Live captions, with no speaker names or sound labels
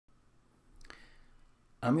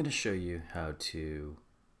I'm going to show you how to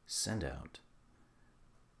send out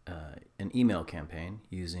an email campaign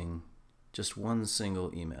using just one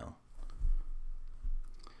single email.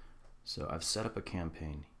 So I've set up a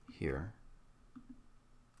campaign here.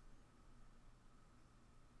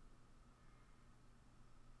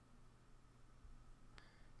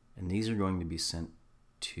 And these are going to be sent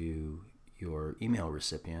to your email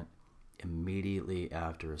recipient immediately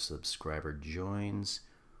after a subscriber joins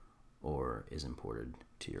or is imported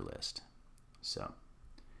to your list. So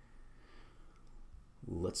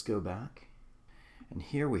let's go back. And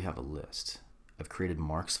here we have a list. I've created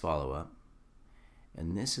Mark's follow-up,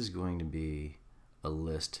 and this is going to be a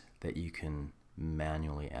list that you can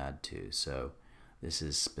manually add to. So this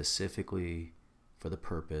is specifically for the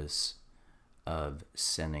purpose of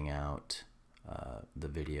sending out the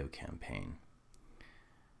video campaign.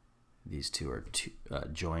 These two are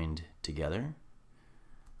joined together.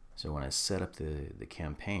 So when I set up the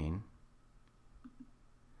campaign,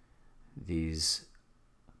 these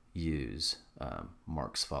use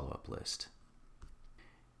Mark's follow-up list.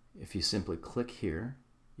 If you simply click here,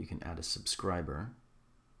 you can add a subscriber.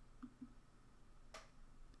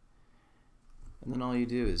 And then all you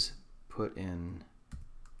do is put in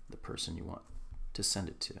the person you want to send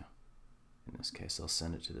it to. In this case, I'll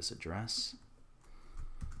send it to this address.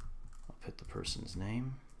 I'll put the person's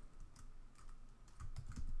name.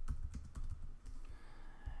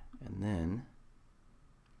 And then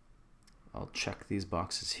I'll check these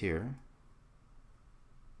boxes here.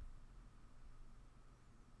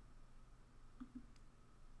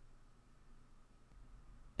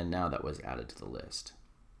 And now that was added to the list.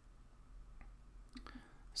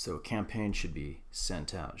 So a campaign should be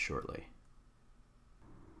sent out shortly.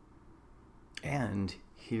 And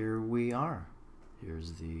here we are.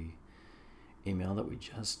 Here's the email that we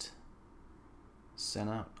just sent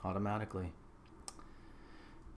out automatically.